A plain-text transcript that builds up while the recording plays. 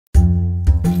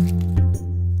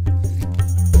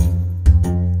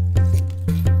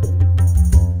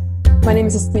name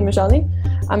is Yasmeen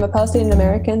Mjalli. I'm a Palestinian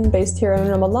American based here in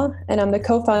Ramallah, and I'm the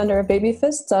co-founder of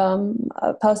BabyFist,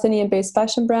 a Palestinian-based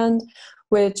fashion brand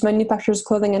which manufactures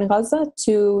clothing in Gaza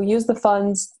to use the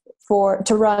funds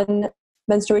to run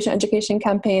menstruation education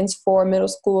campaigns for middle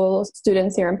school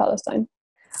students here in Palestine.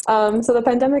 So the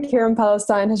pandemic here in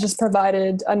Palestine has just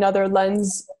provided another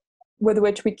lens with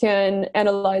which we can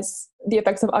analyze the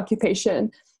effects of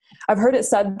occupation. I've heard it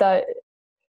said that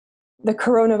the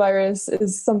coronavirus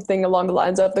is something along the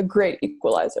lines of the great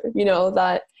equalizer,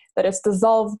 that it's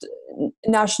dissolved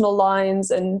national lines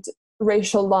and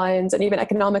racial lines and even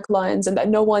economic lines, and that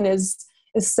no one is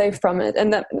safe from it.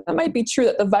 And that might be true,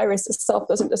 that the virus itself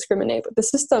doesn't discriminate, but the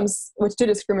systems which do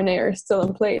discriminate are still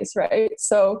in place, right?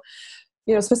 So,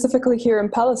 specifically here in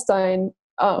Palestine,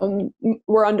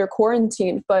 we're under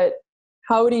quarantine, but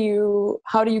how do you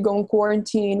go in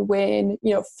quarantine when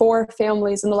 4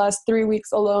 families in the last 3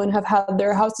 weeks alone have had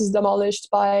their houses demolished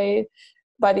by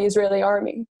the Israeli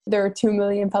army? There are 2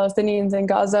 million Palestinians in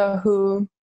Gaza who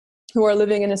are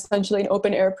living in essentially an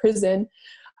open air prison,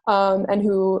 and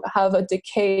who have a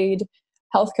decayed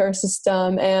healthcare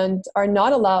system and are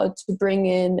not allowed to bring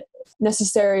in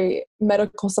necessary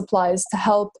medical supplies to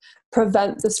help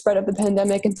prevent the spread of the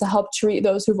pandemic and to help treat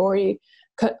those who've already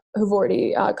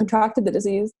contracted the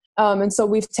disease. And so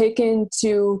we've taken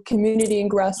to community and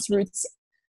grassroots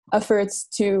efforts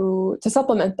to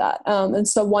supplement that. And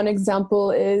so one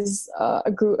example is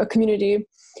a community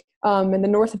in the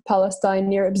north of Palestine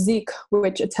near Abzik,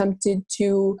 which attempted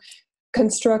to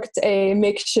construct a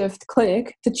makeshift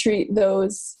clinic to treat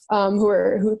those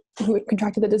who had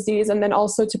contracted the disease, and then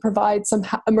also to provide some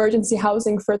emergency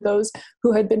housing for those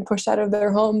who had been pushed out of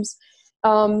their homes.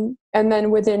 And then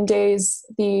within days,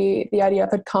 the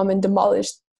IDF had come and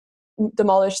demolished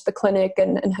the clinic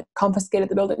and confiscated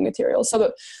the building materials.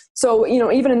 So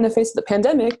even in the face of the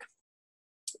pandemic,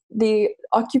 the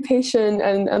occupation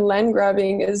and land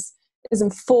grabbing is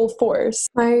in full force.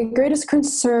 My greatest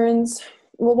concerns,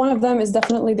 well, one of them is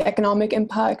definitely the economic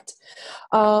impact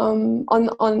on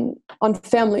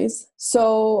families.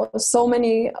 So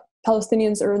many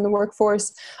Palestinians are in the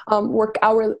workforce, work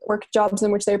jobs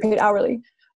in which they're paid hourly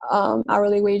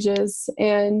wages,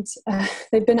 and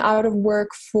they've been out of work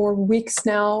for weeks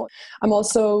now. I'm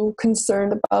also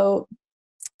concerned about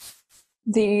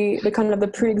the kind of the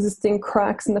pre-existing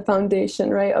cracks in the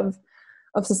foundation, right, of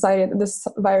society that this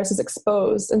virus is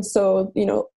exposed. And so,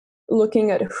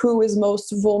 looking at who is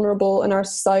most vulnerable in our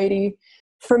society.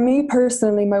 For me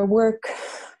personally, my work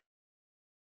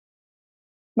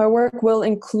will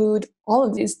include all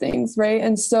of these things, right?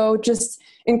 And so just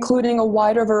including a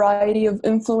wider variety of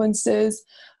influences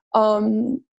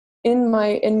in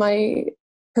my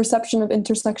perception of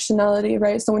intersectionality,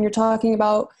 right? So when you're talking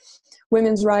about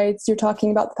women's rights, you're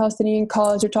talking about the Palestinian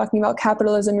cause, you're talking about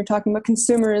capitalism, you're talking about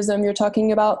consumerism, you're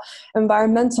talking about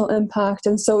environmental impact.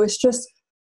 And so it's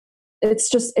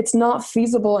not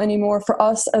feasible anymore for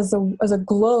us as a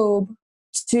globe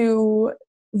to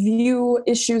view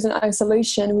issues in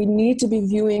isolation. We need to be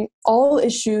viewing all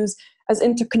issues as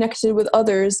interconnected with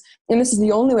others. And this is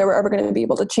the only way we're ever going to be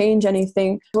able to change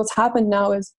anything. What's happened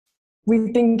now is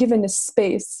we've been given this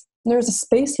space. There's a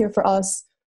space here for us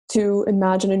to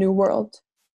imagine a new world.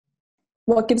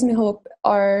 What gives me hope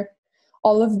are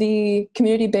all of the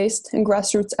community-based and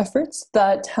grassroots efforts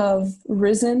that have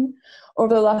risen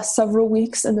over the last several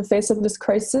weeks in the face of this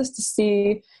crisis, to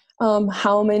see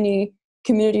how many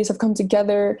communities have come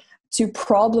together to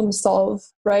problem solve,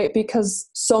 right? Because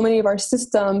so many of our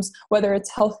systems, whether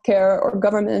it's healthcare or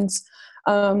governments,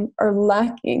 are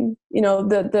lacking.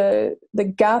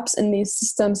 The gaps in these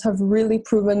systems have really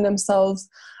proven themselves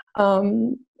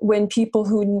when people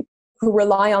who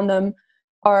rely on them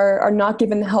are not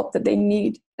given the help that they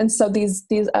need. And so these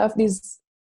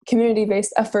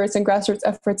community-based efforts and grassroots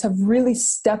efforts have really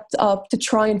stepped up to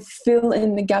try and fill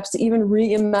in the gaps, to even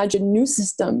reimagine new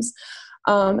systems.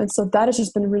 And so that has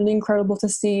just been really incredible to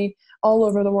see all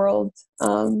over the world.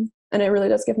 And it really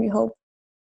does give me hope.